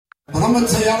I'm gonna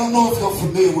tell you, I don't know if you're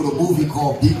familiar with a movie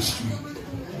called Beat Street.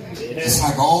 It's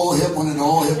like one of the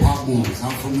old hip-hop movies.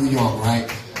 I'm from New York,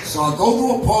 right? So I go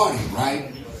to a party,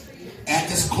 right? At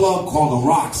this club called the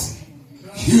Roxy.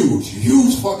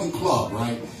 Huge fucking club,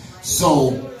 right?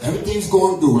 So everything's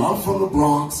going through. I'm from the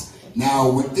Bronx. Now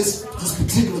with this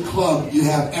particular club, you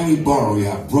have every borough. You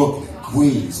have Brooklyn,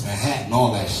 Queens, Manhattan,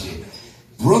 all that shit.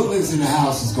 Brooklyn's in the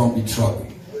house is gonna be trouble.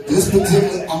 This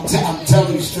particular, I'm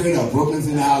telling you straight up, Brooklyn's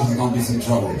in the house is gonna be some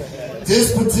trouble.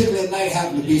 This particular night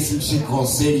happened to be some shit called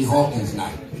Sadie Hawkins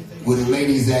night, where the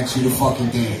ladies ask you to fucking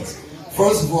dance.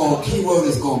 First of all, keyword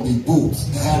is gonna be boots.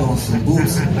 I had on some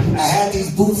boots. I had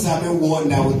these boots I've been wearing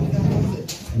that were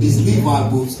these Levi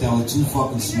boots that were too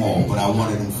fucking small, but I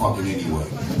wanted them fucking anyway.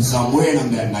 So I'm wearing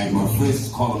them that night. My friends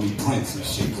is calling me Prince and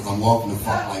shit because I'm walking the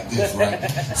fuck like this, right?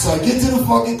 So I get to the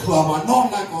fucking club. I know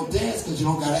I'm not gonna dance because you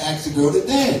don't gotta ask a girl to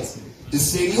dance. It's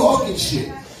Sadie Hawkins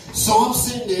shit. So I'm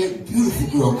sitting there,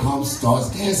 beautiful girl comes, starts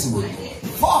dancing with me.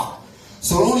 Fuck!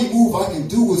 So the only move I can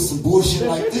do is some bullshit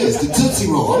like this, the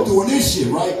Tootsie Roll. I'm doing this shit,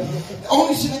 right? The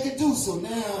only shit I can do. So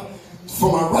now,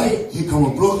 for my right, here come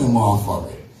a Brooklyn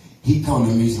motherfucker. He come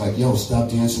to me, he's like, yo, stop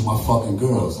dancing with my fucking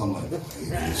girls. I'm like,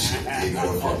 they got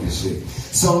a fucking shit.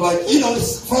 So I'm like, you know,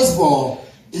 first of all,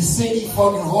 it's Sadie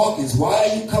fucking Hawkins. Why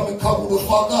are you coming couple the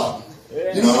fuck up?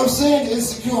 You know what I'm saying? The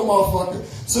insecure motherfucker.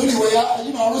 So anyway,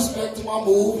 I respected my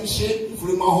move and shit. For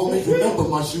my homies, remember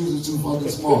my shoes are too fucking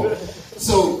small.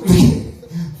 So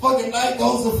fucking night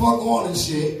goes the fuck on and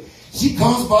shit. She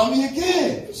comes by me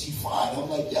again. She fine. I'm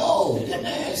like, yo, your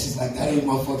man. She's like, that ain't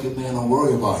my fucking man. Don't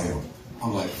worry about him.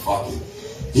 I'm like, fuck it.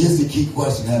 Here's the key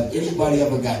question. Have anybody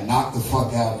ever got knocked the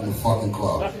fuck out in the fucking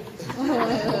club?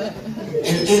 And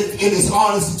it's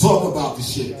honest to talk about the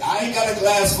shit. I ain't got a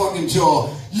glass fucking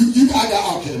jaw.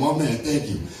 Okay, my man, thank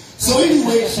you. So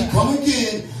anyway, she come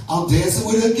again. I'm dancing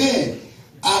with her again.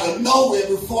 Out of nowhere,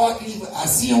 before I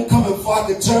see him coming, before I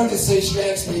can turn and say she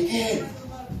asked me again,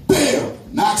 bam,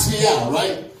 knocks me out,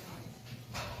 right?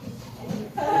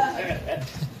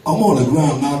 I'm on the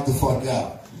ground, knocked the fuck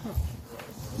out.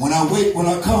 When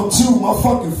I come to, my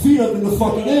fucking feet up in the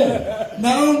fucking air.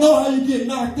 Now, I don't know how you get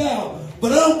knocked out,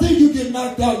 but I don't think you get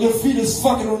knocked out, your feet is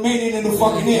fucking remaining in the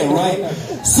fucking air, right?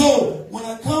 So, when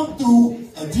I come through,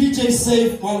 a DJ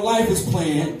Safe, My Life is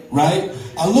playing, right?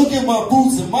 I look at my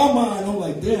boots, in my mind, I'm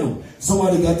like, damn,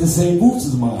 somebody got the same boots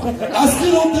as mine. I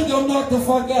still don't think I'm knocked the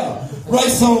fuck out, right?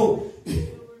 So,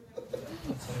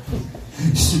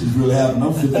 shit is really happening.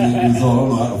 I'm 58 years old. I don't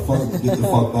know how to fucking get the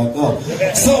fuck back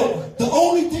up. So, the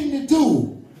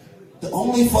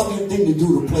only fucking thing to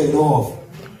do to play it off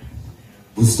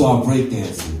was start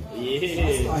breakdancing.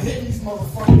 Yeah. Start hitting these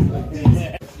motherfuckers like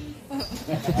this.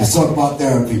 Let's talk about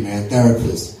therapy, man.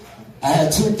 Therapists. I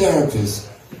had two therapists.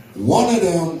 One of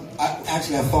them, I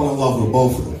fell in love with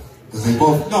both of them. Because they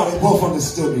both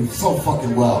understood me so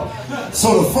fucking well.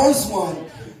 So the first one,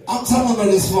 I'm telling her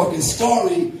this fucking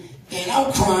story, and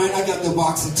I'm crying. I got the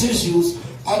box of tissues.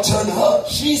 I turn to her.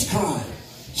 She's crying.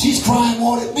 She's crying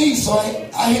more than me. So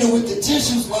I hit her with the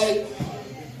tissues like,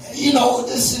 you know,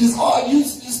 this shit is hard. You're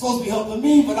supposed to be helping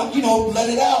me, but I'm, let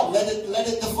it out. Let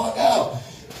it the fuck out.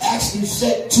 Actually,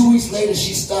 2 weeks later,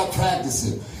 she stopped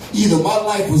practicing. Either my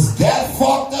life was that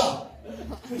fucked up.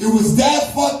 It was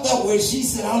that fucked up where she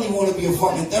said, I don't even want to be a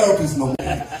fucking therapist no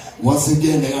more. Once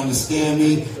again, they understand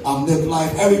me. I'm Nip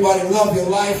Life. Everybody love your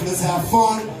life. Let's have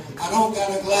fun. I don't got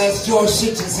a glass jaw.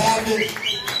 Shit just happened.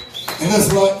 And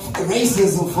let's like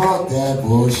racism. Fuck that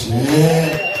bullshit.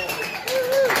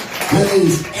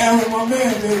 Please, Aaron, my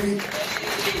man, baby.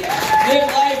 Nip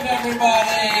Life,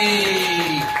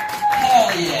 everybody.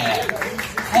 Hell yeah.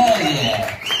 Hell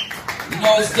yeah. You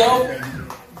know what's dope?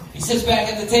 He sits back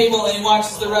at the table and he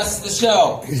watches the rest of the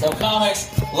show. So comics,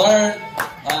 learn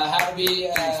how to be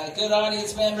a good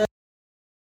audience member.